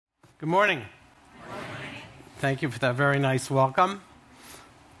Good morning. Good morning. Thank you for that very nice welcome,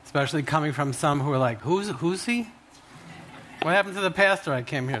 especially coming from some who are like, who's he? What happened to the pastor I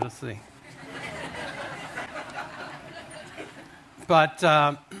came here to see? But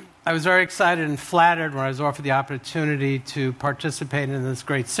I was very excited and flattered when I was offered the opportunity to participate in this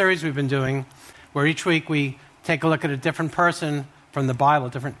great series we've been doing, where each week we take a look at a different person from the Bible,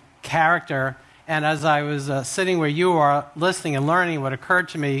 a different character. And as I was sitting where you are, listening and learning, what occurred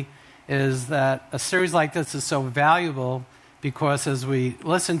to me is that a series like this is so valuable because as we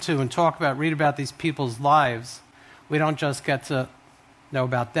listen to and talk about, read about these people's lives, we don't just get to know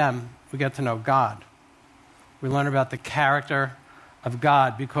about them, we get to know God. We learn about the character of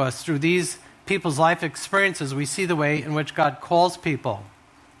God because through these people's life experiences, we see the way in which God calls people,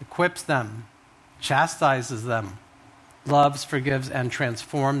 equips them, chastises them, loves, forgives, and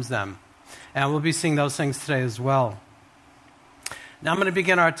transforms them. And we'll be seeing those things today as well. Now I'm going to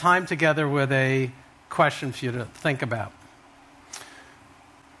begin our time together with a question for you to think about.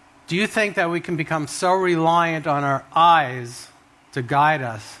 Do you think that we can become so reliant on our eyes to guide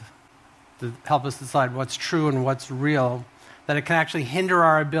us, to help us decide what's true and what's real, that it can actually hinder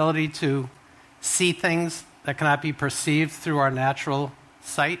our ability to see things that cannot be perceived through our natural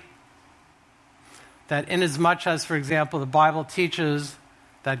sight? That inasmuch as, for example, the Bible teaches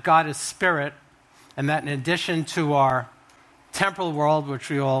that God is spirit, and that in addition to our temporal world, which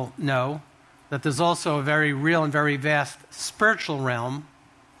we all know, that there's also a very real and very vast spiritual realm.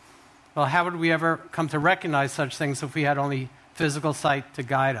 Well, how would we ever come to recognize such things if we had only physical sight to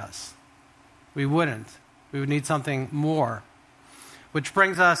guide us? We wouldn't. We would need something more. Which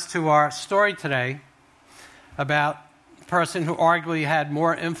brings us to our story today about a person who arguably had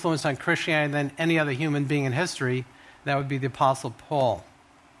more influence on Christianity than any other human being in history. That would be the Apostle Paul.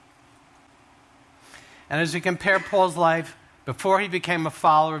 And as we compare Paul's life before he became a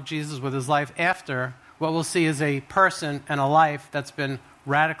follower of Jesus with his life after, what we'll see is a person and a life that's been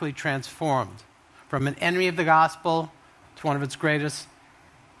radically transformed. From an enemy of the gospel to one of its greatest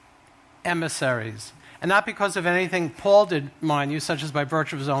emissaries. And not because of anything Paul did, mind you, such as by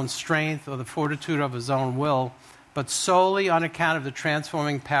virtue of his own strength or the fortitude of his own will, but solely on account of the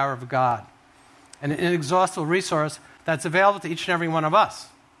transforming power of God. An inexhaustible resource that's available to each and every one of us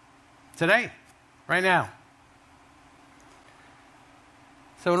today, right now.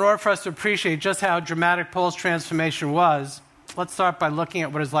 So in order for us to appreciate just how dramatic Paul's transformation was, let's start by looking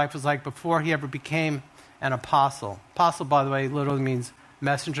at what his life was like before he ever became an apostle. Apostle, by the way, literally means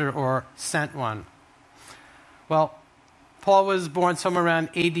messenger or sent one. Well, Paul was born somewhere around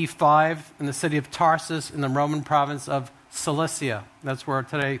AD 5 in the city of Tarsus in the Roman province of Cilicia. That's where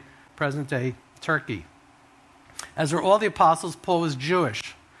today, present-day Turkey. As were all the apostles, Paul was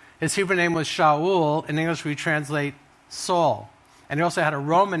Jewish. His Hebrew name was Shaul. In English, we translate Saul. And he also had a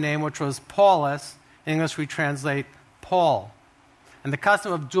Roman name, which was Paulus. In English, we translate Paul. And the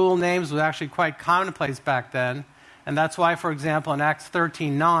custom of dual names was actually quite commonplace back then. And that's why, for example, in Acts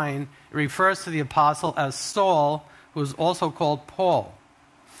 13:9, it refers to the apostle as Saul, who is also called Paul.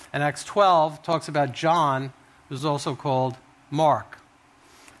 And Acts 12 talks about John, who's also called Mark.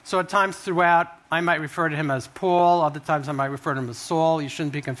 So at times throughout, I might refer to him as Paul. Other times I might refer to him as Saul. You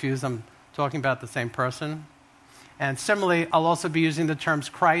shouldn't be confused. I'm talking about the same person. And similarly, I'll also be using the terms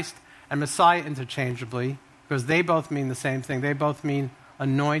Christ and Messiah interchangeably because they both mean the same thing. They both mean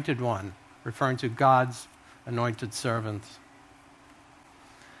anointed one, referring to God's anointed servant.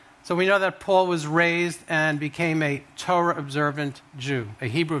 So we know that Paul was raised and became a Torah-observant Jew, a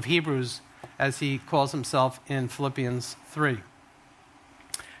Hebrew of Hebrews, as he calls himself in Philippians 3.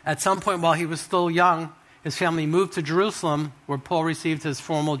 At some point while he was still young, his family moved to Jerusalem, where Paul received his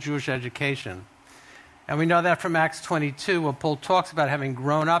formal Jewish education. And we know that from Acts 22, where Paul talks about having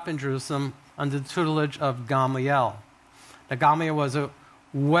grown up in Jerusalem under the tutelage of Gamaliel. Now, Gamaliel was a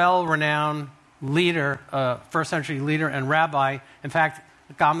well-renowned leader, first-century leader and rabbi. In fact,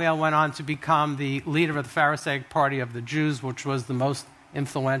 Gamaliel went on to become the leader of the Pharisaic party of the Jews, which was the most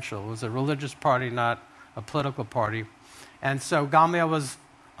influential. It was a religious party, not a political party. And so Gamaliel was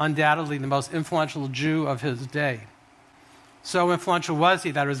undoubtedly the most influential Jew of his day. So influential was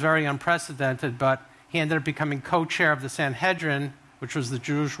he that it was very unprecedented, but he ended up becoming co-chair of the Sanhedrin, which was the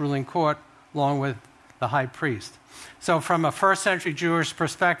Jewish ruling court, along with the high priest. So from a first-century Jewish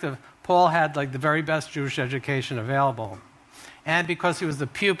perspective, Paul had like the very best Jewish education available. And because he was the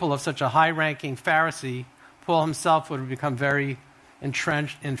pupil of such a high-ranking Pharisee, Paul himself would have become very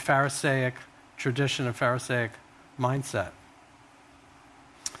entrenched in Pharisaic tradition and Pharisaic mindset.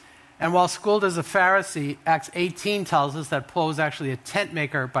 And while schooled as a Pharisee, Acts 18 tells us that Paul was actually a tent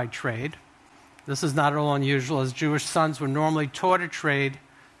maker by trade. This is not at all unusual, as Jewish sons were normally taught a trade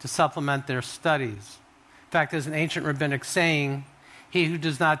to supplement their studies. In fact, there's an ancient rabbinic saying, "He who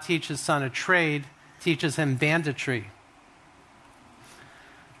does not teach his son a trade teaches him banditry."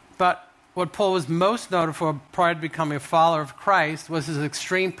 But what Paul was most noted for prior to becoming a follower of Christ was his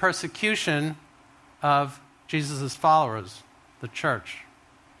extreme persecution of Jesus' followers, the church.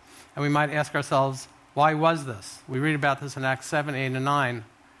 And we might ask ourselves, why was this? We read about this in Acts 7, 8, and 9,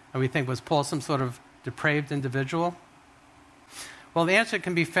 and we think, was Paul some sort of depraved individual? Well, the answer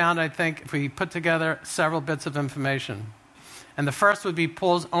can be found, I think, if we put together several bits of information. And the first would be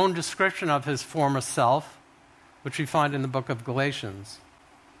Paul's own description of his former self, which we find in the book of Galatians.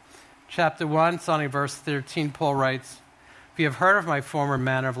 Chapter 1, starting verse 13, Paul writes, "For you have heard of my former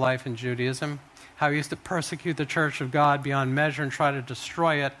manner of life in Judaism, how I used to persecute the church of God beyond measure and try to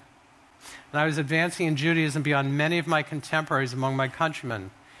destroy it. And I was advancing in Judaism beyond many of my contemporaries among my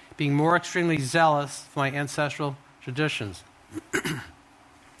countrymen, being more extremely zealous for my ancestral traditions."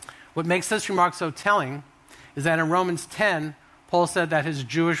 What makes this remark so telling is that in Romans 10, Paul said that his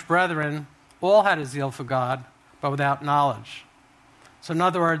Jewish brethren all had a zeal for God, but without knowledge. So in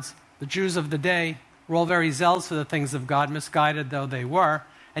other words, the Jews of the day were all very zealous for the things of God, misguided though they were,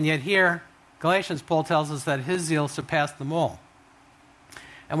 and yet here, Galatians, Paul tells us that his zeal surpassed them all.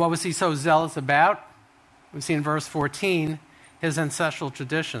 And what was he so zealous about? We see in verse 14, his ancestral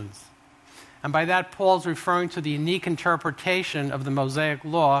traditions. And by that, Paul's referring to the unique interpretation of the Mosaic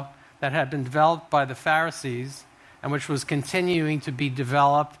law that had been developed by the Pharisees and which was continuing to be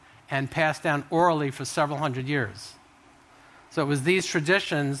developed and passed down orally for several hundred years. So it was these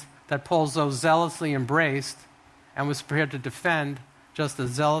traditions that Paul so zealously embraced and was prepared to defend just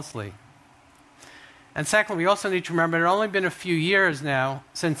as zealously. And second, we also need to remember it had only been a few years now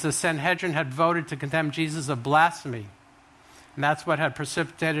since the Sanhedrin had voted to condemn Jesus of blasphemy. And that's what had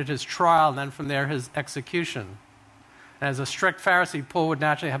precipitated his trial and then from there his execution. And as a strict Pharisee, Paul would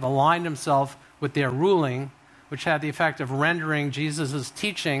naturally have aligned himself with their ruling, which had the effect of rendering Jesus'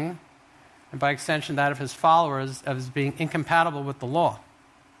 teaching, and by extension that of his followers, as being incompatible with the law.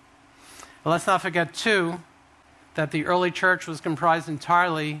 But let's not forget, too, that the early church was comprised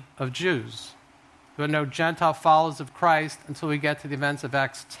entirely of Jews. There were no Gentile followers of Christ until we get to the events of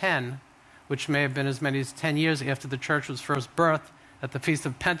Acts 10, which may have been as many as 10 years after the church was first birthed at the Feast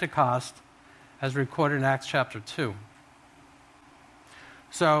of Pentecost, as recorded in Acts chapter 2.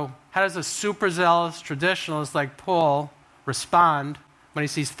 So, how does a super zealous traditionalist like Paul respond when he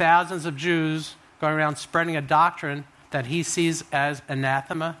sees thousands of Jews going around spreading a doctrine that he sees as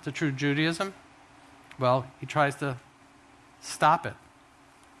anathema to true Judaism? Well, he tries to stop it.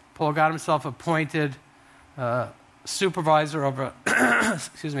 Paul got himself appointed supervisor over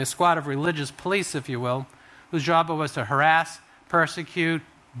a squad of religious police, if you will, whose job it was to harass, persecute,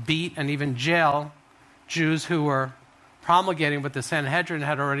 beat, and even jail Jews who were promulgating what the Sanhedrin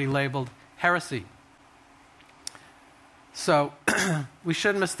had already labeled heresy. So we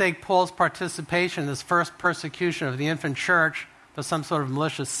shouldn't mistake Paul's participation in this first persecution of the infant church for some sort of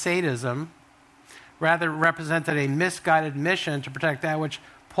malicious sadism. Rather, it represented a misguided mission to protect that which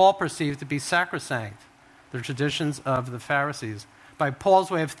Paul perceived to be sacrosanct, the traditions of the Pharisees. By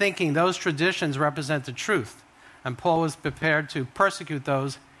Paul's way of thinking, those traditions represent the truth, and Paul was prepared to persecute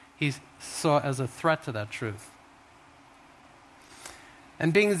those he saw as a threat to that truth.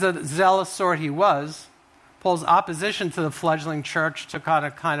 And being the zealous sort he was, Paul's opposition to the fledgling church took on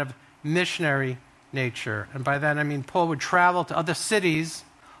a kind of missionary nature. And by that I mean Paul would travel to other cities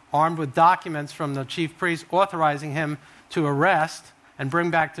armed with documents from the chief priests authorizing him to arrest and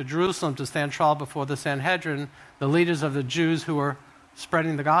bring back to Jerusalem to stand trial before the Sanhedrin the leaders of the Jews who were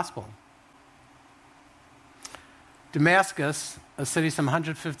spreading the gospel. Damascus, a city some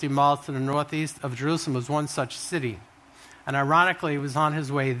 150 miles to the northeast of Jerusalem, was one such city. And ironically, it was on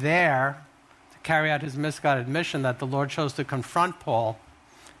his way there to carry out his misguided mission that the Lord chose to confront Paul,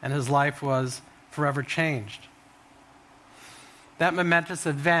 and his life was forever changed. That momentous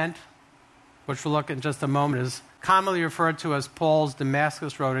event, which we'll look at in just a moment, is commonly referred to as Paul's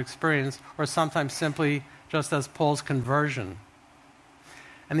Damascus Road experience, or sometimes simply just as Paul's conversion.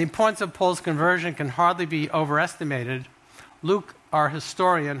 And the importance of Paul's conversion can hardly be overestimated. Luke, our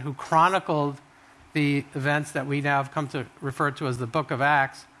historian, who chronicled the events that we now have come to refer to as the book of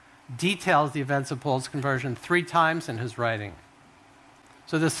Acts, details the events of Paul's conversion 3 times in his writing.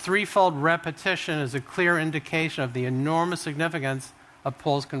 So this threefold repetition is a clear indication of the enormous significance of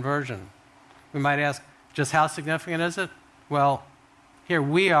Paul's conversion. We might ask, just how significant is it? Well, here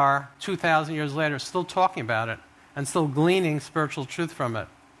we are, 2,000 years later, still talking about it and still gleaning spiritual truth from it.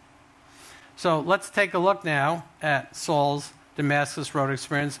 So let's take a look now at Saul's Damascus Road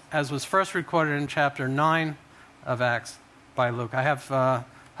experience as was first recorded in chapter 9 of Acts by Luke. I have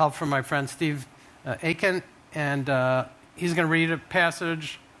help from my friend Steve Aiken, and he's going to read a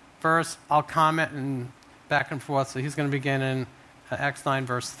passage, verse. I'll comment and back and forth. So he's going to begin in Acts 9,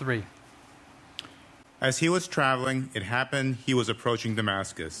 verse 3. As he was traveling, it happened he was approaching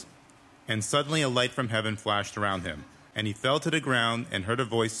Damascus, and suddenly a light from heaven flashed around him, and he fell to the ground and heard a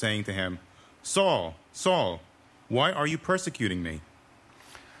voice saying to him, "Saul, Saul, why are you persecuting me?"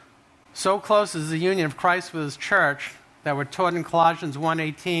 So close is the union of Christ with his church that we're taught in Colossians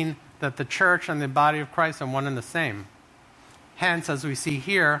 1:18 that the church and the body of Christ are one and the same. Hence, as we see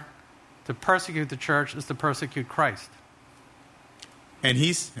here, to persecute the church is to persecute Christ. And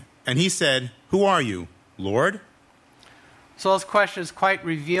he said, "Who are you, Lord?" Saul's question is quite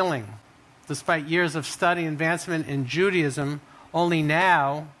revealing. Despite years of study and advancement in Judaism, only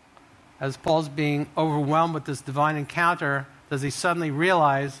now, as Paul's being overwhelmed with this divine encounter, does he suddenly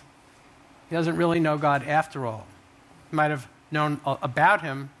realize he doesn't really know God after all. He might have known about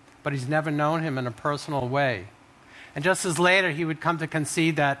him, but he's never known him in a personal way. And just as later he would come to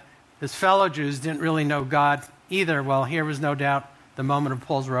concede that his fellow Jews didn't really know God either, well, here was no doubt the moment of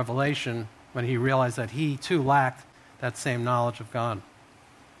Paul's revelation when he realized that he too lacked that same knowledge of God.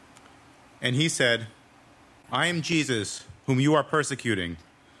 And he said, "I am Jesus, whom you are persecuting.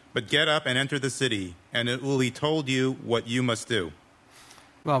 But get up and enter the city, and it will be told you what you must do."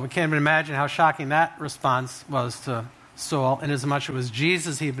 Well, we can't even imagine how shocking that response was to Saul, inasmuch it was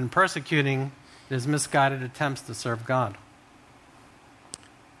Jesus he'd been persecuting in his misguided attempts to serve God.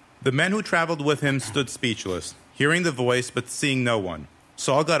 The men who traveled with him stood speechless, hearing the voice but seeing no one.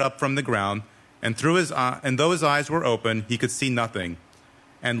 Saul got up from the ground, and though his eyes were open, he could see nothing.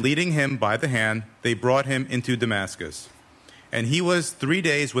 And leading him by the hand, they brought him into Damascus. And he was 3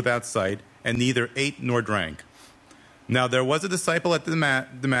 days without sight, and neither ate nor drank. Now there was a disciple at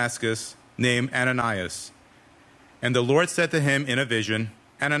Damascus named Ananias. And the Lord said to him in a vision,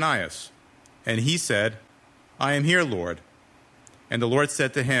 "Ananias." And he said, "I am here, Lord." And the Lord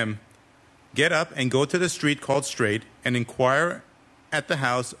said to him, "Get up and go to the street called Straight, and inquire at the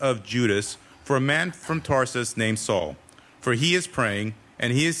house of Judas for a man from Tarsus named Saul. For he is praying,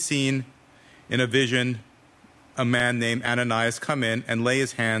 and he has seen in a vision a man named Ananias come in and lay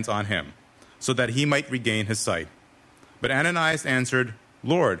his hands on him, so that he might regain his sight." But Ananias answered,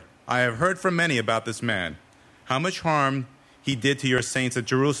 "Lord, I have heard from many about this man, how much harm he did to your saints at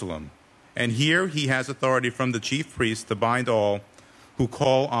Jerusalem. And here he has authority from the chief priests to bind all who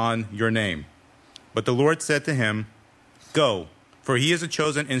call on your name." But the Lord said to him, "Go, for he is a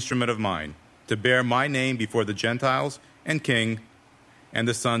chosen instrument of mine, to bear my name before the Gentiles and king and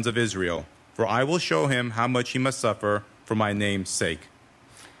the sons of Israel. For I will show him how much he must suffer for my name's sake."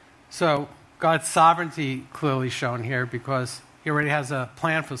 So God's sovereignty clearly shown here, because he already has a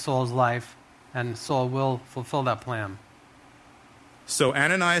plan for Saul's life, and Saul will fulfill that plan. So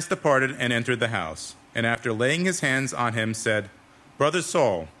Ananias departed and entered the house, and after laying his hands on him said, "Brother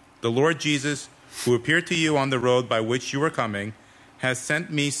Saul, the Lord Jesus, who appeared to you on the road by which you were coming, has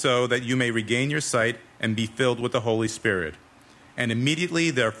sent me so that you may regain your sight and be filled with the Holy Spirit." And immediately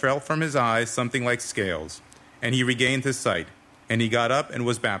there fell from his eyes something like scales, and he regained his sight. And he got up and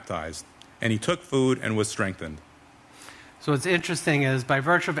was baptized, and he took food and was strengthened. So what's interesting is, by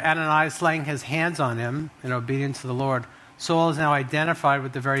virtue of Ananias laying his hands on him in obedience to the Lord, Saul is now identified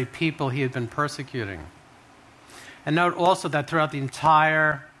with the very people he had been persecuting. And note also that throughout the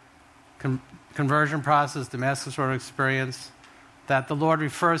entire conversion process, Damascus Road experience, that the Lord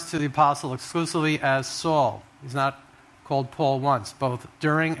refers to the apostle exclusively as Saul. He's not called Paul once. Both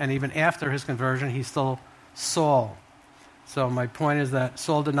during and even after his conversion, he's still Saul. So my point is that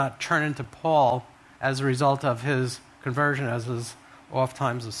Saul did not turn into Paul as a result of his conversion, as is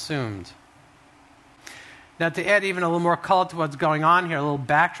oftentimes assumed. Now, to add even a little more color to what's going on here, a little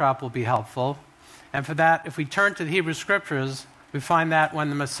backdrop will be helpful. And for that, if we turn to the Hebrew Scriptures, we find that when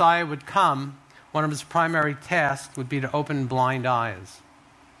the Messiah would come, one of his primary tasks would be to open blind eyes.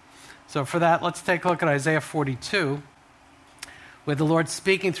 So for that, let's take a look at Isaiah 42, where the Lord,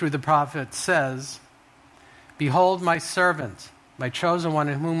 speaking through the prophet, says, "Behold my servant, my chosen one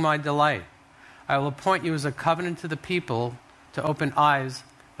in whom I delight. I will appoint you as a covenant to the people, to open eyes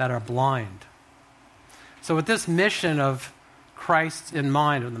that are blind." So with this mission of Christ in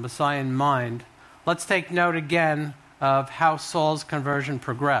mind, of the Messiah in mind, let's take note again of how Saul's conversion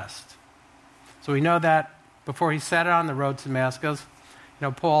progressed. So we know that before he set out on the road to Damascus,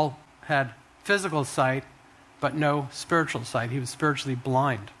 Paul had physical sight, but no spiritual sight. He was spiritually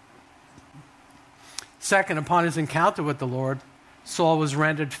blind. Second, upon his encounter with the Lord, Saul was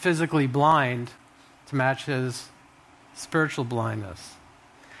rendered physically blind to match his spiritual blindness.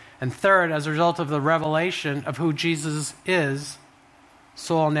 And third, as a result of the revelation of who Jesus is,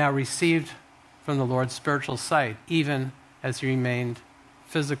 Saul now received from the Lord spiritual sight, even as he remained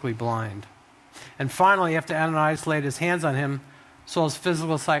physically blind. And finally, after Ananias laid his hands on him, Saul's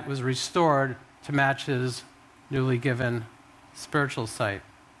physical sight was restored to match his newly given spiritual sight.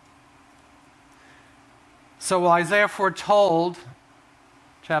 So while Isaiah foretold,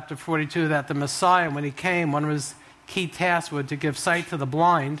 chapter 42, that the Messiah, when he came, one of his key tasks was to give sight to the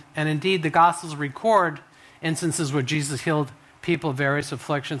blind, and indeed the Gospels record instances where Jesus healed people of various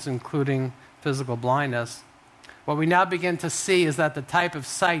afflictions, including physical blindness. What we now begin to see is that the type of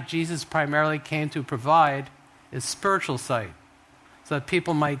sight Jesus primarily came to provide is spiritual sight, so that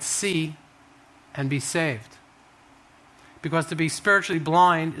people might see and be saved. Because to be spiritually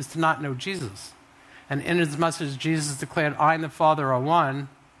blind is to not know Jesus. And inasmuch as Jesus declared, I and the Father are one,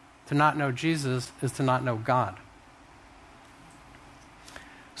 to not know Jesus is to not know God.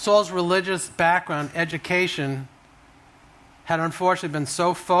 Saul's religious background, education, had unfortunately been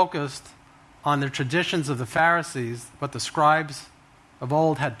so focused on the traditions of the Pharisees, what the scribes of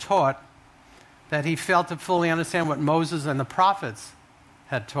old had taught, that he failed to fully understand what Moses and the prophets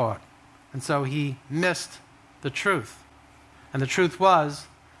had taught. And so he missed the truth. And the truth was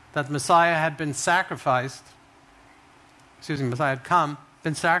that the Messiah had been sacrificed, Messiah had come,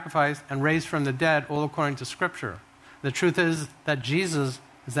 been sacrificed, and raised from the dead, all according to Scripture. The truth is that Jesus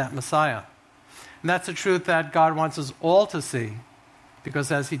is that Messiah. And that's the truth that God wants us all to see,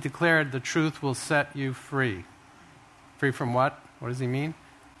 because as he declared, the truth will set you free. Free from what? What does he mean?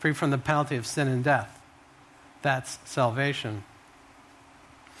 Free from the penalty of sin and death. That's salvation.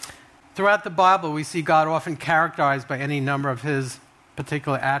 Throughout the Bible, we see God often characterized by any number of his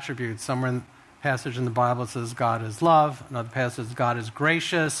particular attributes. Somewhere in the passage in the Bible it says God is love. Another passage says God is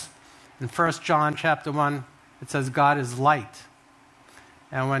gracious. In 1 John chapter 1, it says God is light.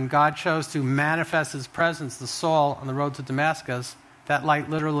 And when God chose to manifest his presence to Saul on the road to Damascus, that light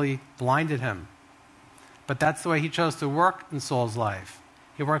literally blinded him. But that's the way he chose to work in Saul's life.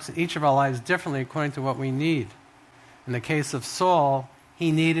 He works in each of our lives differently according to what we need. In the case of Saul,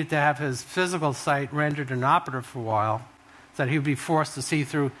 he needed to have his physical sight rendered inoperative for a while, so that he would be forced to see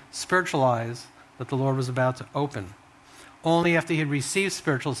through spiritual eyes that the Lord was about to open. Only after he had received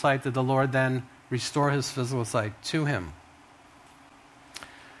spiritual sight did the Lord then restore his physical sight to him.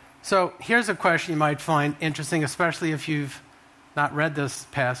 So here's a question you might find interesting, especially if you've not read this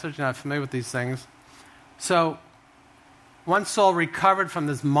passage, you're not familiar with these things. So once Saul recovered from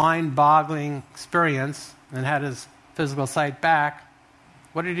this mind-boggling experience and had his physical sight back,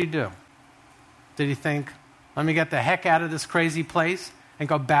 what did he do? Did he think, let me get the heck out of this crazy place and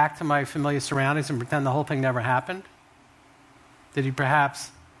go back to my familiar surroundings and pretend the whole thing never happened? Did he perhaps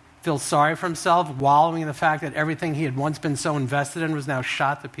feel sorry for himself, wallowing in the fact that everything he had once been so invested in was now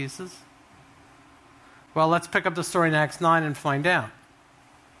shot to pieces? Well, let's pick up the story in Acts 9 and find out.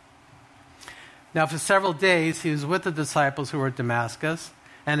 Now, for several days, he was with the disciples who were at Damascus,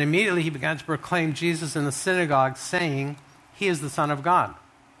 and immediately he began to proclaim Jesus in the synagogue, saying, he is the Son of God.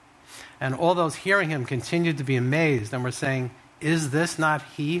 And all those hearing him continued to be amazed and were saying, is this not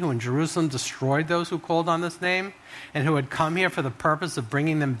he who in Jerusalem destroyed those who called on this name, and who had come here for the purpose of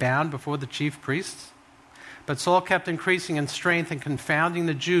bringing them bound before the chief priests? But Saul kept increasing in strength and confounding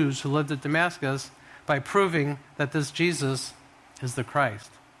the Jews who lived at Damascus by proving that this Jesus is the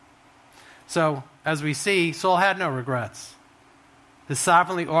Christ. So, as we see, Saul had no regrets. His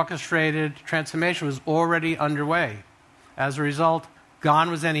sovereignly orchestrated transformation was already underway. As a result,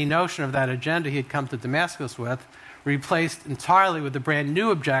 gone was any notion of that agenda he had come to Damascus with, replaced entirely with the brand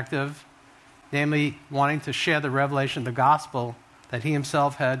new objective, namely wanting to share the revelation of the gospel that he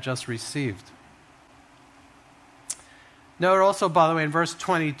himself had just received. Note also, by the way, in verse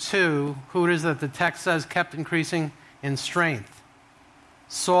 22, who it is that the text says kept increasing in strength.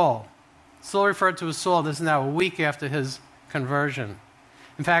 Saul. Still referred to as Saul. This is now a week after his conversion.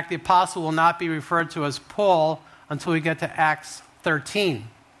 In fact, the apostle will not be referred to as Paul until we get to Acts 13,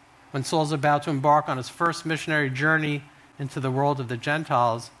 when Saul's about to embark on his first missionary journey into the world of the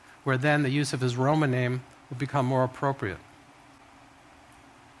Gentiles, where then the use of his Roman name will become more appropriate.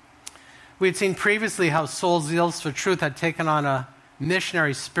 We had seen previously how Saul's zeal for truth had taken on a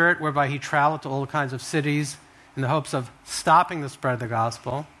missionary spirit, whereby he traveled to all kinds of cities in the hopes of stopping the spread of the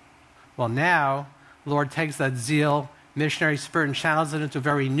gospel. Well, now, the Lord takes that zeal, missionary spirit, and channels it into a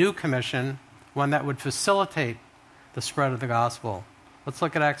very new commission, one that would facilitate the spread of the gospel. Let's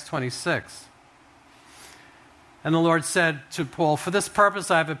look at Acts 26. And the Lord said to Paul, for this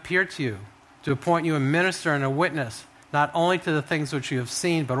purpose I have appeared to you, to appoint you a minister and a witness, not only to the things which you have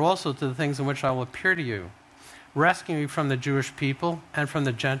seen, but also to the things in which I will appear to you, rescuing you from the Jewish people and from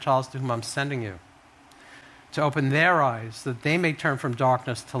the Gentiles to whom I'm sending you. to open their eyes, so that they may turn from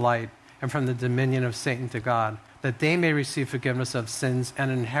darkness to light and from the dominion of Satan to God, that they may receive forgiveness of sins and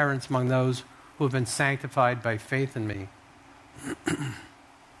inheritance among those who have been sanctified by faith in me.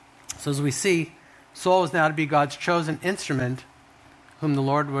 So as we see, Saul was now to be God's chosen instrument, whom the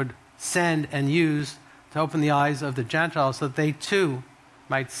Lord would send and use to open the eyes of the Gentiles so that they too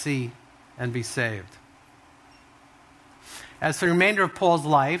might see and be saved. As for the remainder of Paul's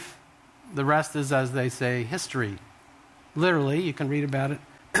life, the rest is, as they say, history. Literally, you can read about it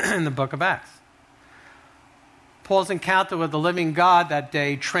in the book of Acts. Paul's encounter with the living God that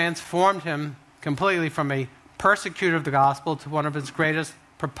day transformed him completely from a persecutor of the gospel to one of its greatest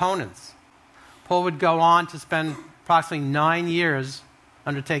proponents. Paul would go on to spend approximately 9 years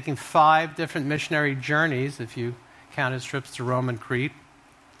undertaking 5 different missionary journeys, if you count his trips to Rome and Crete,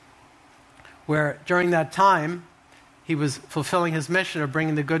 where during that time he was fulfilling his mission of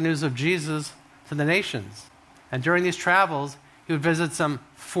bringing the good news of Jesus to the nations. And during these travels, he would visit some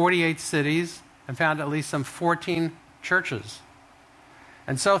 48 cities and found at least some 14 churches.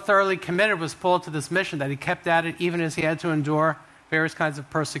 And so thoroughly committed was Paul to this mission that he kept at it even as he had to endure various kinds of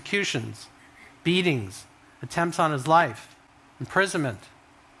persecutions, beatings, attempts on his life, imprisonment.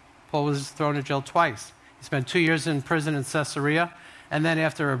 Paul was thrown in jail twice. He spent 2 years in prison in Caesarea, and then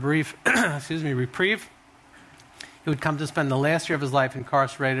after a brief reprieve, he would come to spend the last year of his life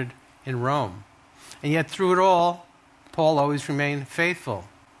incarcerated in Rome. And yet through it all, Paul always remained faithful.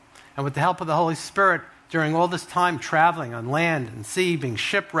 And with the help of the Holy Spirit, during all this time traveling on land and sea, being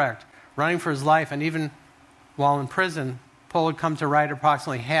shipwrecked, running for his life, and even while in prison, Paul would come to write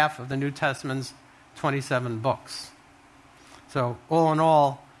approximately half of the New Testament's 27 books. So all in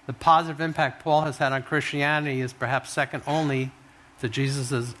all, the positive impact Paul has had on Christianity is perhaps second only to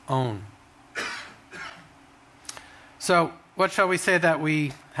Jesus' own. So what shall we say that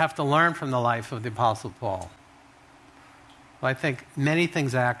we have to learn from the life of the Apostle Paul? Well, I think many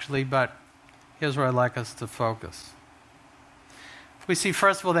things actually, but here's where I'd like us to focus. We see,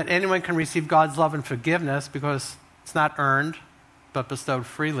 first of all, that anyone can receive God's love and forgiveness because it's not earned, but bestowed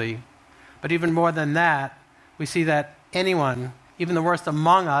freely. But even more than that, we see that anyone, even the worst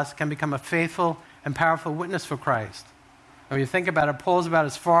among us, can become a faithful and powerful witness for Christ. And when you think about it, Paul's about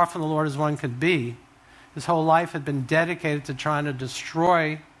as far from the Lord as one could be. His whole life had been dedicated to trying to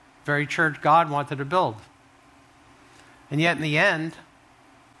destroy the very church God wanted to build. And yet in the end,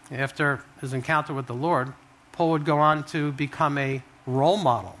 after his encounter with the Lord, Paul would go on to become a role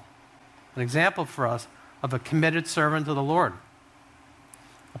model, an example for us of a committed servant of the Lord,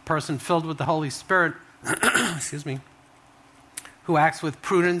 a person filled with the Holy Spirit, who acts with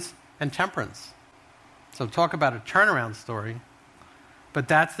prudence and temperance. So talk about a turnaround story, but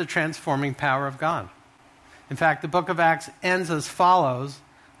that's the transforming power of God. In fact, the book of Acts ends as follows,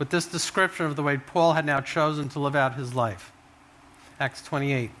 with this description of the way Paul had now chosen to live out his life. Acts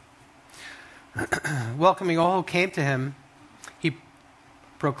 28. Welcoming all who came to him, he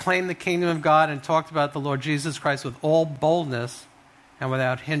proclaimed the kingdom of God and talked about the Lord Jesus Christ with all boldness and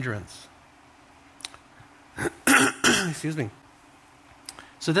without hindrance. Excuse me.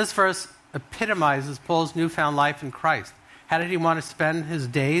 So this verse epitomizes Paul's newfound life in Christ. How did he want to spend his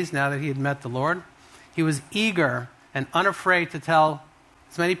days now that he had met the Lord? He was eager and unafraid to tell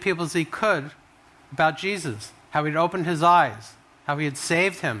as many people as he could about Jesus, how he had opened his eyes, how he had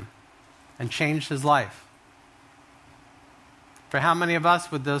saved him and changed his life. For how many of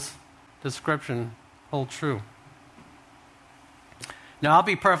us would this description hold true? Now, I'll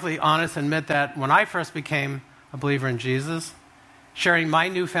be perfectly honest and admit that when I first became a believer in Jesus, sharing my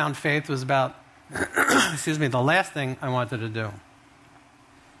newfound faith was about, the last thing I wanted to do.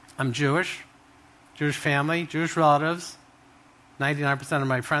 I'm Jewish family, Jewish relatives. 99% of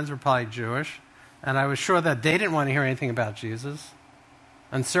my friends were probably Jewish. And I was sure that they didn't want to hear anything about Jesus.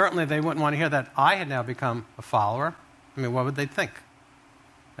 And certainly they wouldn't want to hear that I had now become a follower. I mean, what would they think?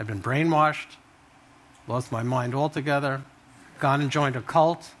 I'd been brainwashed, lost my mind altogether, gone and joined a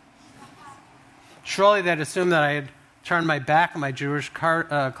cult. Surely they'd assume that I had turned my back on my Jewish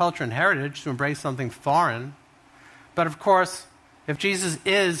culture and heritage to embrace something foreign. But of course, if Jesus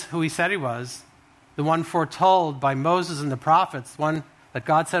is who he said he was, the one foretold by Moses and the prophets, one that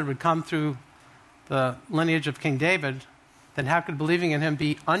God said would come through the lineage of King David, then how could believing in him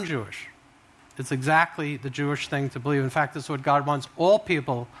be un-Jewish? It's exactly the Jewish thing to believe. In fact, it's what God wants all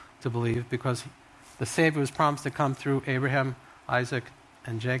people to believe, because the Savior was promised to come through Abraham, Isaac,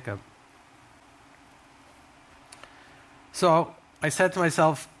 and Jacob. So I said to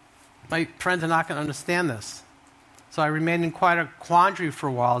myself, my friends are not going to understand this. So I remained in quite a quandary for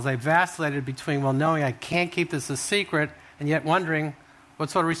a while as I vacillated between, knowing I can't keep this a secret, and yet wondering what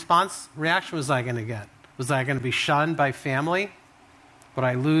sort of reaction was I going to get? Was I going to be shunned by family? Would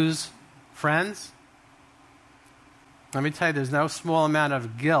I lose friends? Let me tell you, there's no small amount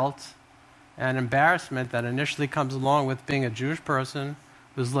of guilt and embarrassment that initially comes along with being a Jewish person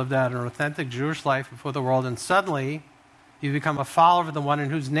who's lived out an authentic Jewish life before the world, and suddenly you become a follower of the one in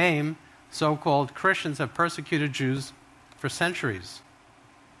whose name so-called Christians have persecuted Jews for centuries.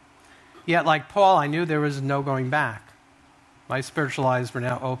 Yet, like Paul, I knew there was no going back. My spiritual eyes were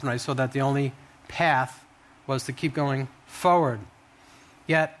now open. I saw that the only path was to keep going forward.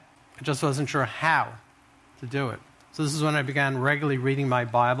 Yet, I just wasn't sure how to do it. So this is when I began regularly reading my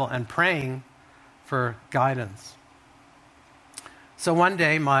Bible and praying for guidance. So one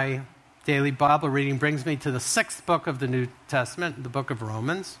day, my daily Bible reading brings me to the 6th book of the New Testament, the book of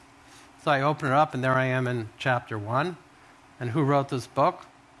Romans. So I open it up, and there I am in chapter 1. And who wrote this book?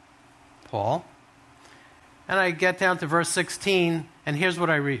 Paul. And I get down to verse 16, and here's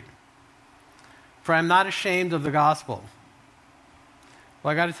what I read. For I am not ashamed of the gospel.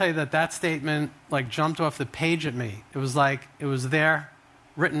 Well, I got to tell you that statement jumped off the page at me. It was like it was there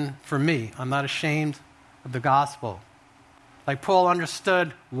written for me. I'm not ashamed of the gospel. Like Paul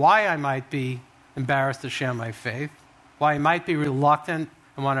understood why I might be embarrassed to share my faith, why I might be reluctant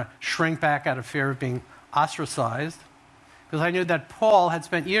and want to shrink back out of fear of being ostracized, because I knew that Paul had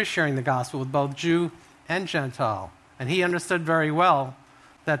spent years sharing the gospel with both Jew and Gentile, and he understood very well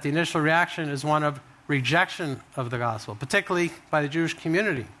that the initial reaction is one of rejection of the gospel, particularly by the Jewish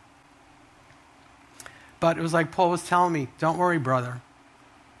community. But it was like Paul was telling me, don't worry, brother.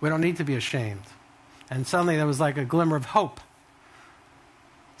 We don't need to be ashamed. And suddenly there was like a glimmer of hope.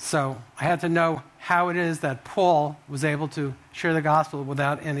 So I had to know how it is that Paul was able to share the gospel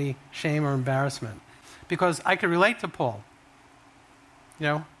without any shame or embarrassment. Because I could relate to Paul. You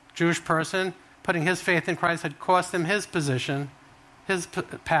know, Jewish person, putting his faith in Christ had cost him his position, his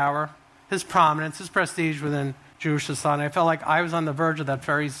power, his prominence, his prestige within Jewish society. I felt like I was on the verge of that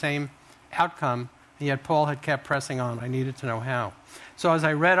very same outcome, and yet Paul had kept pressing on. I needed to know how. So as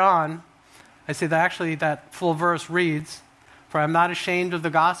I read on, I see that actually that full verse reads, for I am not ashamed of the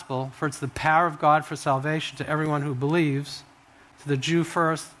gospel, for it's the power of God for salvation to everyone who believes, to the Jew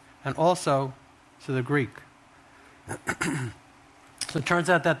first, and also to the Greek. So it turns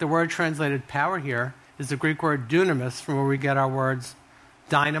out that the word translated power here is the Greek word dunamis, from where we get our words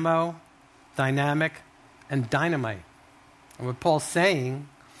dynamo, dynamic, and dynamite. And what Paul's saying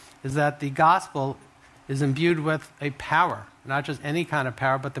is that the gospel is imbued with a power, not just any kind of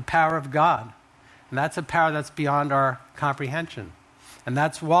power, but the power of God. And that's a power that's beyond our comprehension. And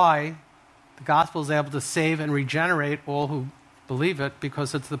that's why the gospel is able to save and regenerate all who believe it,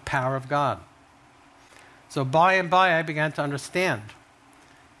 because it's the power of God. So by and by, I began to understand.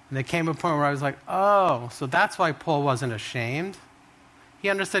 And there came a point where I was like, oh, so that's why Paul wasn't ashamed. He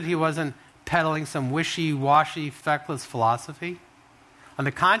understood he wasn't peddling some wishy-washy, feckless philosophy. On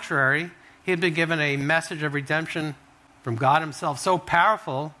the contrary, he had been given a message of redemption from God himself, so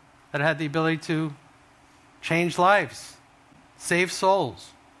powerful that it had the ability to change lives, save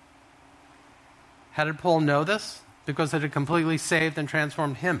souls. How did Paul know this? Because it had completely saved and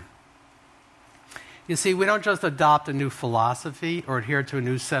transformed him. You see, we don't just adopt a new philosophy or adhere to a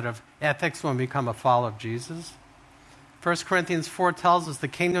new set of ethics when we become a follower of Jesus. 1 Corinthians 4 tells us the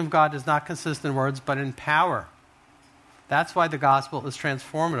kingdom of God does not consist in words, but in power. That's why the gospel is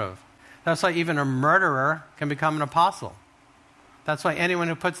transformative. That's why even a murderer can become an apostle. That's why anyone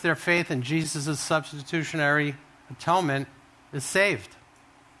who puts their faith in Jesus' substitutionary atonement is saved.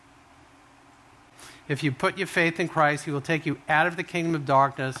 If you put your faith in Christ, he will take you out of the kingdom of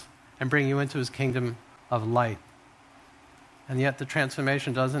darkness and bring you into his kingdom of light. And yet the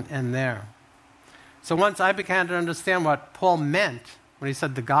transformation doesn't end there. So once I began to understand what Paul meant when he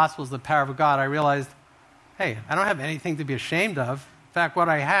said the gospel is the power of God, I realized, hey, I don't have anything to be ashamed of. In fact, what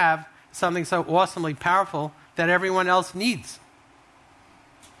I have is something so awesomely powerful that everyone else needs.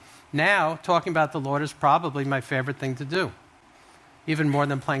 Now, talking about the Lord is probably my favorite thing to do, even more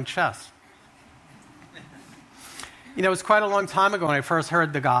than playing chess. You know, it was quite a long time ago when I first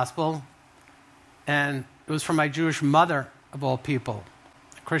heard the gospel, and it was from my Jewish mother, of all people.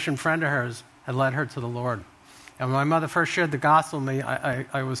 A Christian friend of hers had led her to the Lord. And when my mother first shared the gospel with me,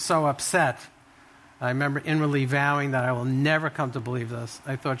 I was so upset. I remember inwardly vowing that I will never come to believe this.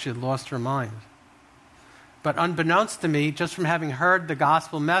 I thought she had lost her mind. But unbeknownst to me, just from having heard the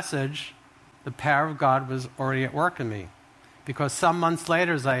gospel message, the power of God was already at work in me. Because some months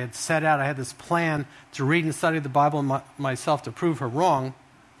later, as I had set out, I had this plan to read and study the Bible myself to prove her wrong.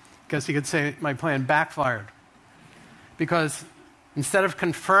 Guess you could say my plan backfired. Because instead of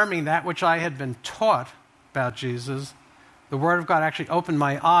confirming that which I had been taught about Jesus, the Word of God actually opened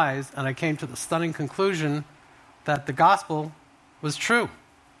my eyes, and I came to the stunning conclusion that the gospel was true.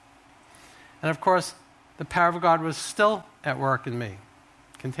 And of course, the power of God was still at work in me,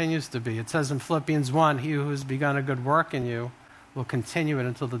 continues to be. It says in Philippians 1, he who has begun a good work in you will continue it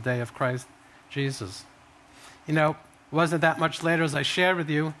until the day of Christ Jesus. You know, it wasn't that much later, as I shared with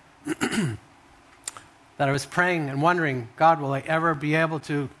you, that I was praying and wondering, God, will I ever be able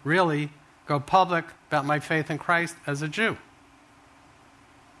to really go public about my faith in Christ as a Jew?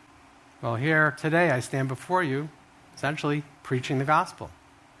 Well, here today I stand before you, essentially preaching the gospel.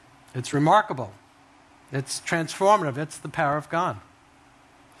 It's remarkable. It's transformative. It's the power of God.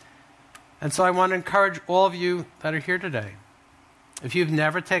 And so I want to encourage all of you that are here today. If you've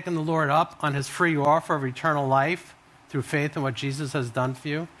never taken the Lord up on his free offer of eternal life through faith in what Jesus has done for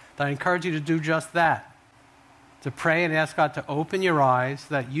you, then I encourage you to do just that. To pray and ask God to open your eyes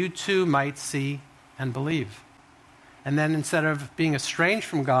so that you too might see and believe. And then instead of being estranged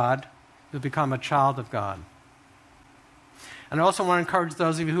from God, you'll become a child of God. And I also want to encourage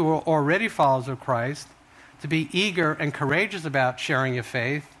those of you who are already followers of Christ to be eager and courageous about sharing your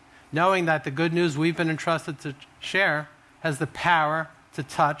faith, knowing that the good news we've been entrusted to share has the power to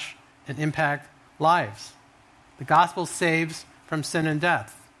touch and impact lives. The gospel saves from sin and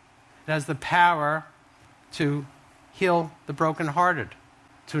death. It has the power to heal the brokenhearted,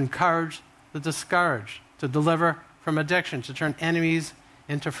 to encourage the discouraged, to deliver from addiction, to turn enemies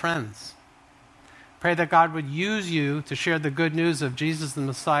into friends. Pray that God would use you to share the good news of Jesus the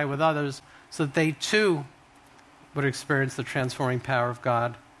Messiah with others so that they too would experience the transforming power of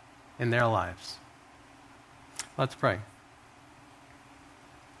God in their lives. Let's pray.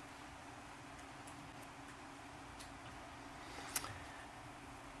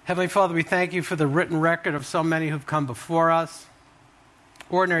 Heavenly Father, we thank you for the written record of so many who've come before us,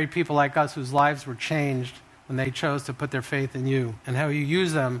 ordinary people like us whose lives were changed when they chose to put their faith in you, and how you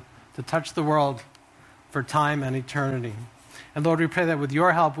use them to touch the world for time and eternity. And Lord, we pray that with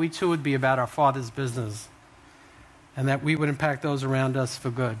your help, we too would be about our Father's business, and that we would impact those around us for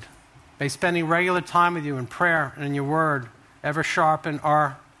good. May spending regular time with you in prayer and in your word ever sharpen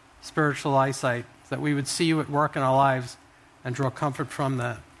our spiritual eyesight, so that we would see you at work in our lives and draw comfort from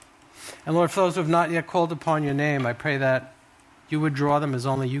that. And Lord, for those who have not yet called upon your name, I pray that you would draw them as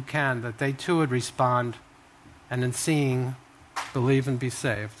only you can, that they too would respond, and in seeing, believe and be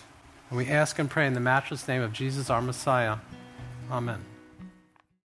saved. And we ask and pray in the matchless name of Jesus, our Messiah. Amen.